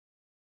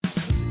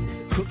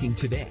Cooking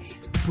Today,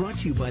 brought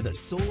to you by the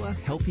Sola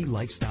Healthy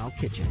Lifestyle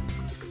Kitchen.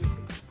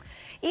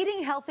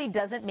 Eating healthy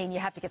doesn't mean you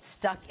have to get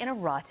stuck in a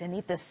rut and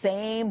eat the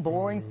same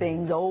boring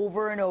things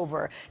over and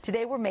over.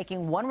 Today we're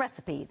making one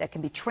recipe that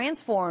can be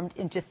transformed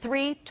into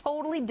 3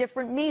 totally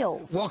different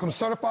meals. Welcome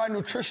certified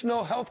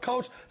nutritional health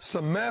coach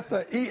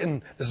Samantha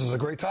Eaton. This is a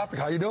great topic.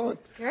 How you doing?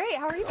 Great.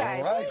 How are you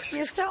guys? All right. Thank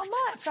you so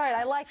much. All right,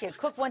 I like it.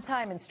 Cook one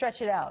time and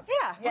stretch it out.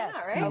 Yeah, yes.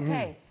 why not, right?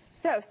 Okay.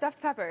 So,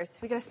 stuffed peppers.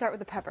 We got to start with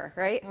the pepper,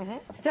 right?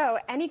 So,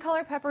 any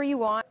color pepper you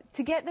want.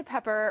 To get the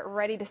pepper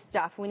ready to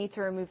stuff, we need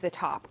to remove the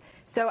top.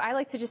 So, I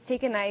like to just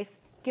take a knife,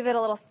 give it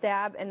a little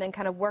stab, and then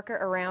kind of work it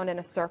around in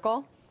a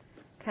circle,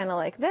 kind of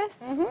like this.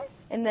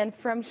 And then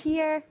from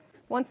here,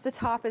 once the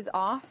top is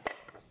off,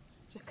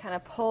 just kind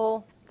of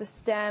pull the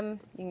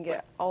stem. You can get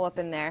it all up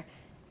in there.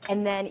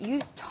 And then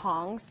use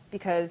tongs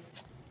because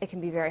it can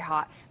be very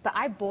hot. But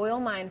I boil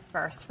mine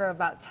first for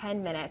about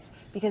 10 minutes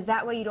because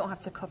that way you don't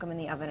have to cook them in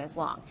the oven as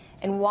long.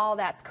 And while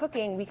that's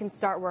cooking, we can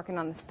start working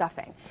on the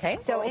stuffing. Okay.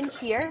 So in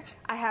here,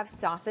 I have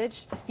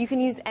sausage. You can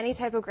use any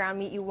type of ground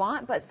meat you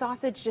want, but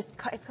sausage just,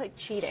 it's like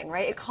cheating,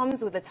 right? It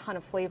comes with a ton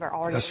of flavor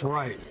already. That's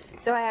right.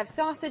 So I have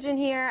sausage in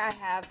here. I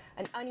have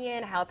an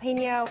onion,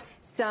 jalapeno,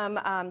 some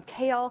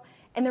kale.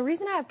 And the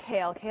reason I have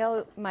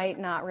kale might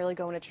not really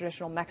go in a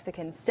traditional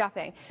Mexican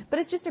stuffing, but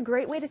it's just a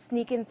great way to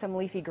sneak in some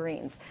leafy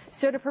greens.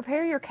 So to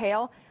prepare your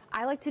kale,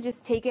 I like to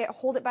just take it,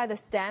 hold it by the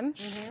stem,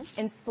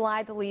 and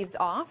slide the leaves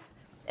off.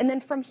 And then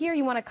from here,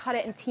 you want to cut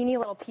it in teeny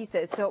little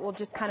pieces so it will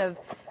just kind of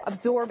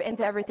absorb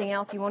into everything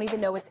else. You won't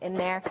even know what's in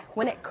there.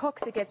 When it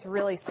cooks, it gets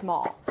really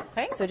small.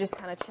 Okay. So just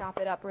kind of chop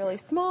it up really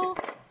small.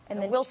 And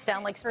then wilts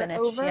down like spinach.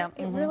 Over. Yeah.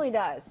 It really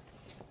does.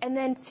 And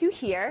then to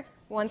here,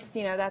 once,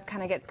 you know, that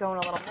kind of gets going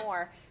a little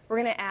more,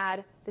 we're going to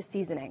add the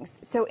seasonings.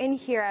 So in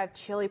here, I have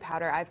chili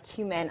powder, I have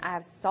cumin, I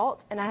have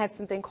salt, and I have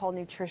something called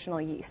nutritional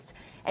yeast.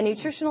 And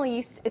nutritional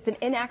yeast, it's an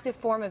inactive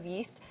form of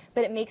yeast,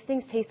 but it makes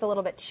things taste a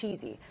little bit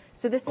cheesy.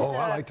 So this is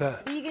I like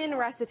that. vegan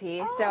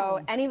recipe. So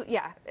I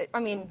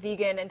mean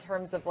vegan in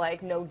terms of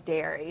like no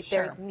dairy.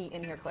 Sure. There's meat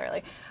in here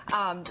clearly.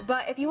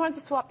 But if you wanted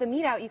to swap the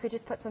meat out, you could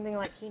just put something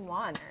like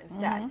quinoa in there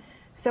instead.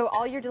 So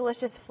all your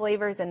delicious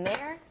flavors in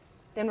there.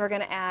 Then we're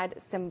going to add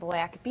some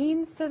black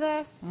beans to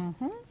this.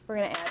 We're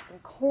going to add some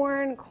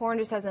corn. Corn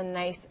just has a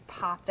nice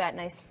pop, that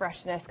nice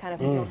freshness kind of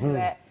feel to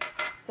it.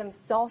 Some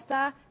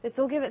salsa. This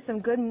will give it some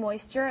good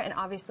moisture and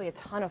obviously a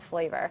ton of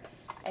flavor.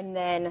 And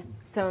then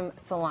some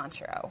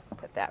cilantro.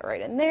 Put that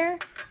right in there.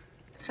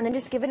 And then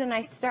just give it a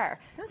nice stir.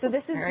 So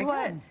this is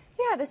what,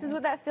 this is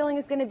what that filling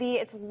is going to be.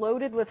 It's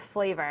loaded with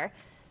flavor.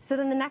 So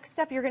then the next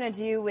step you're going to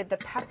do with the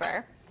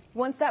pepper,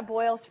 once that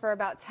boils for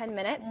about 10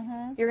 minutes,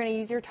 you're going to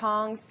use your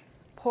tongs,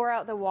 pour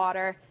out the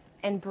water,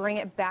 and bring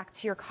it back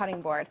to your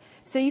cutting board.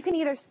 So you can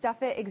either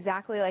stuff it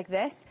exactly like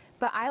this,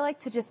 but I like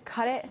to just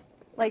cut it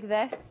like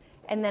this,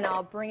 and then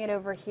I'll bring it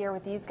over here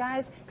with these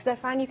guys, because I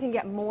find you can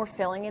get more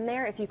filling in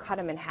there if you cut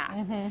them in half.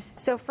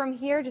 So from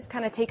here, just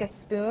kind of take a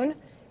spoon,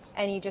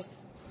 and you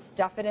just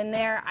stuff it in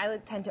there. I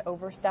tend to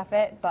overstuff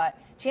it, but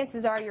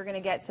chances are you're going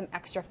to get some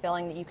extra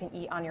filling that you can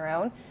eat on your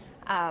own.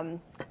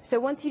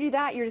 So once you do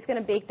that, you're just going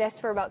to bake this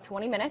for about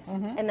 20 minutes,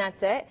 and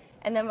that's it.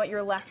 And then what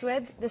you're left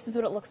with, this is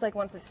what it looks like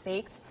once it's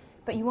baked.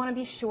 But you want to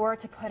be sure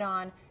to put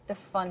on the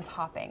fun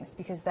toppings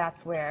because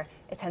that's where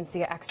it tends to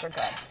get extra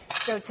good.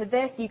 So to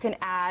this, you can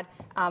add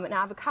an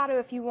avocado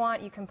if you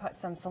want. You can put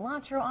some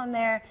cilantro on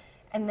there.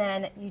 And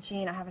then,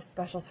 Eugene, I have a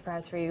special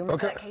surprise for you.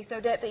 Remember that queso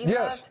dip that you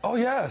loved? Oh,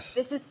 yes.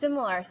 This is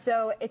similar.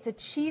 So it's a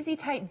cheesy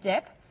type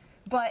dip,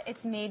 but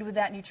it's made with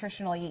that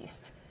nutritional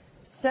yeast.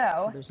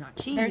 So there's not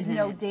cheese there's in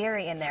no it.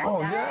 dairy in there. Oh,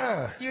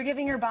 yeah. So you're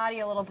giving your body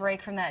a little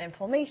break from that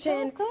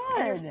inflammation. So good.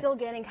 And you're still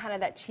getting kind of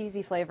that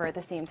cheesy flavor at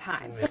the same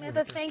time.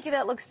 Samantha, thank you.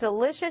 That looks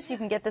delicious. You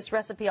can get this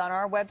recipe on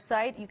our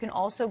website. You can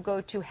also go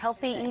to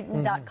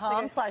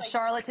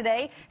healthyeaton.com/Charlotte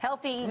today.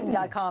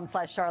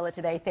 Healthyeaton.com/Charlotte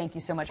today. Thank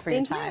you so much for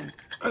your time.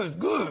 That's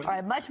good. All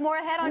right, much more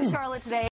ahead on Charlotte Today.